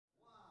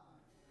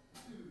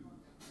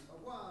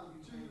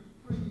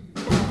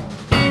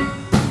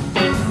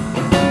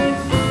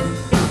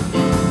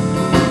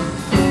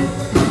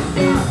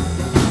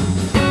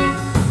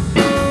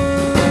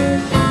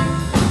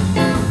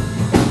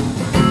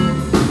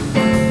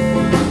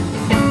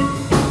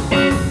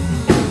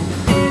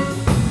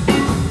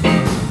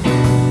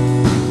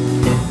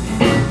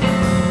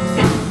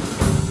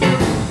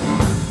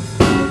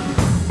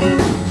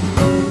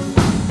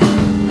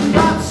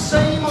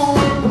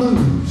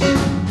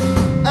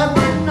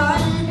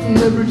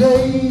every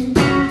day.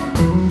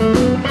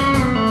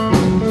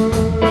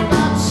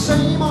 That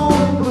same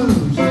old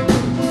blues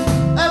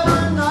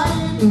every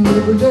night and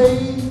every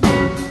day.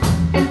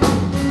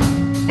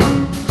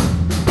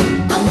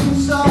 I need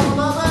some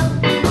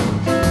loving,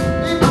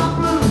 make my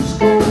blues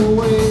go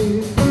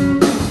away.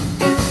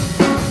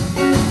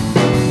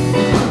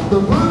 The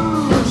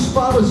blues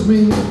follows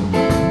me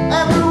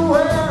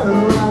everywhere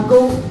I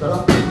go.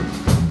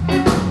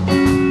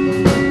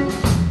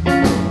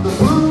 The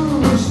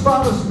blues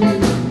follows me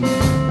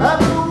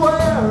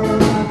everywhere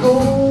I go.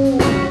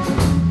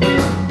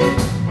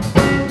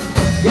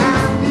 Yeah,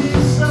 I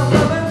need some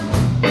loving,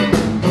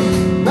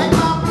 make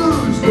my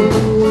blues go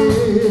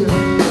away.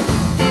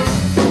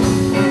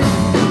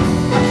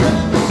 I play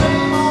the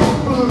same old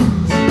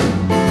blues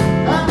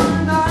every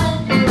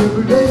night and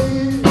every day.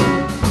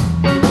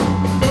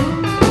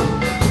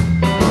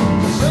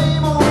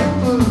 Same old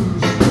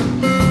blues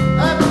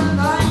every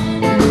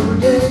night and every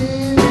day.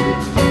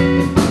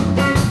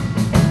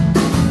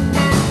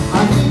 I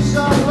need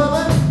some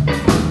loving,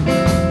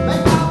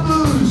 make my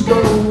blues go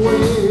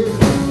away.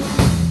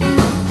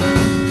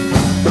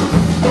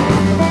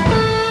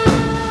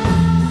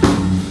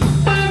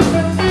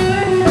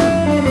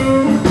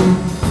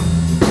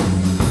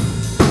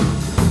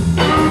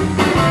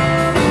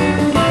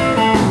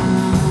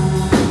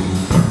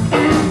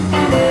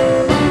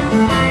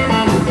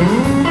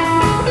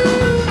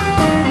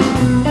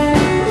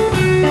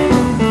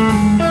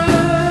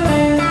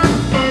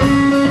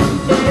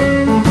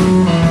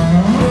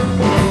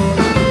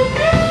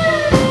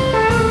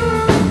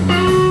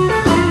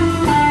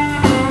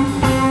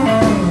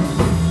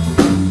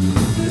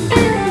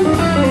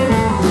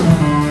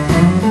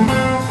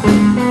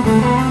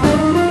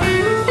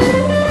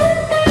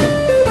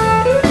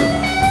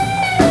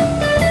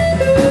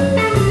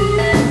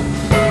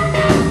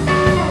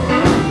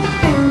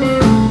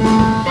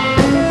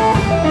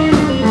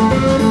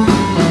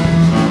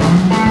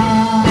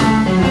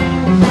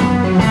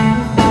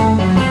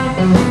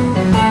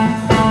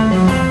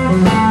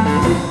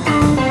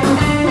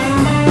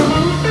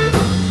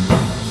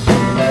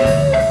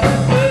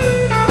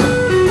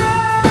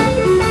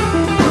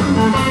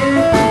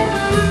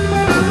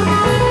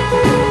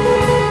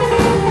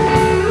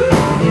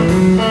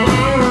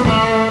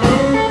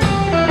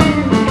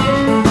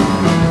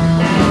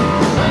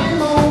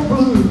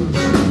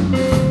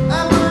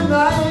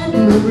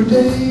 Every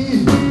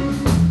day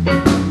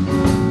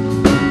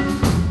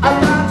I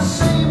got the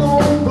same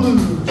old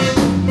blues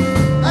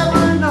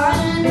every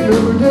night and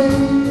every day.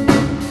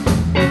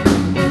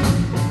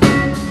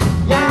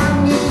 Yeah, I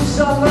need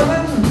some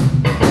loving,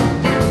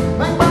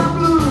 make my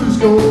blues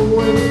go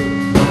away.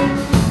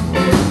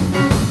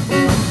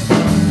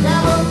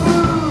 Yeah, the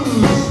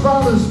blues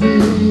follows me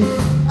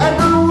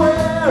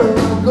everywhere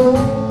I go.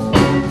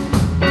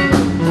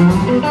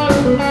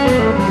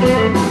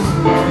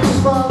 Blues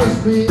follows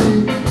me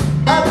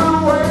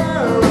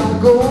everywhere I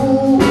go.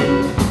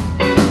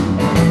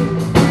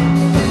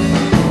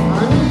 I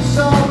need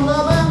some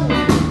loving,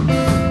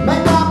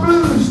 make my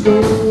blues go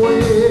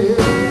away.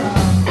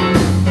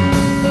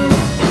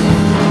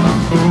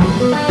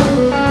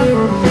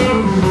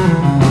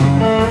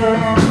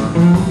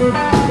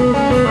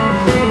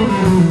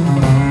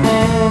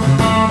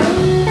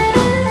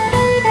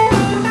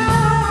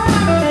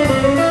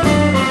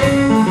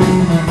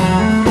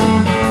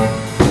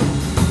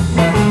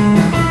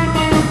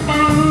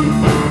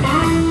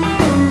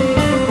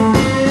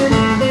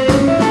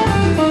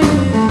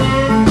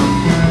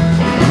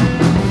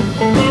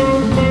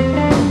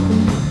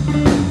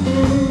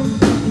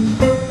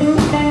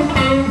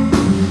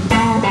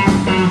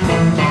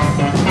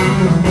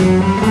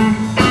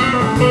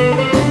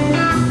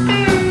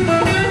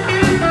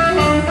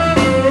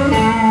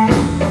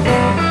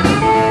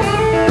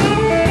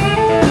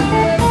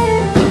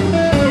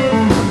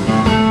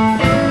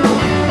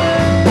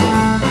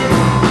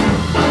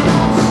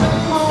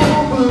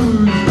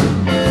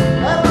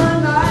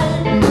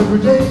 Every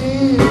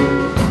day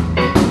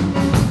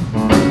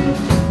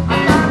I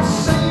got the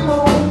same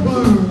old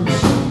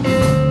blues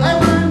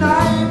every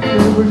night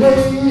and every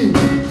day.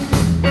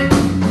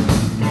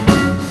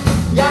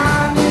 Yeah,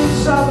 I need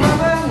some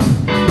loving,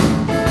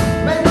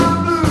 make my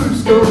blues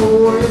go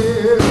away.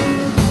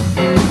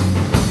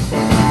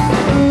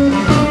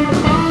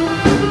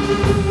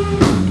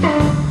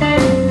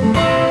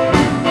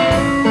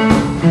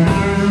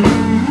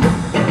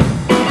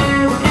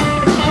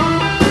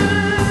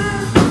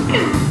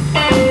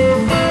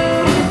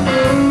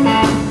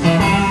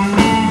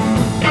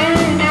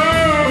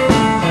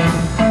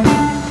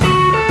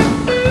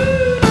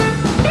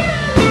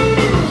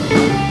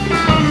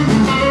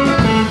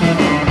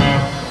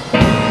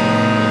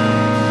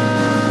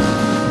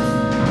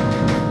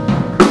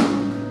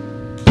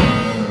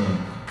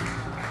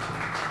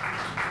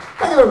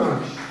 Thank you very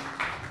much.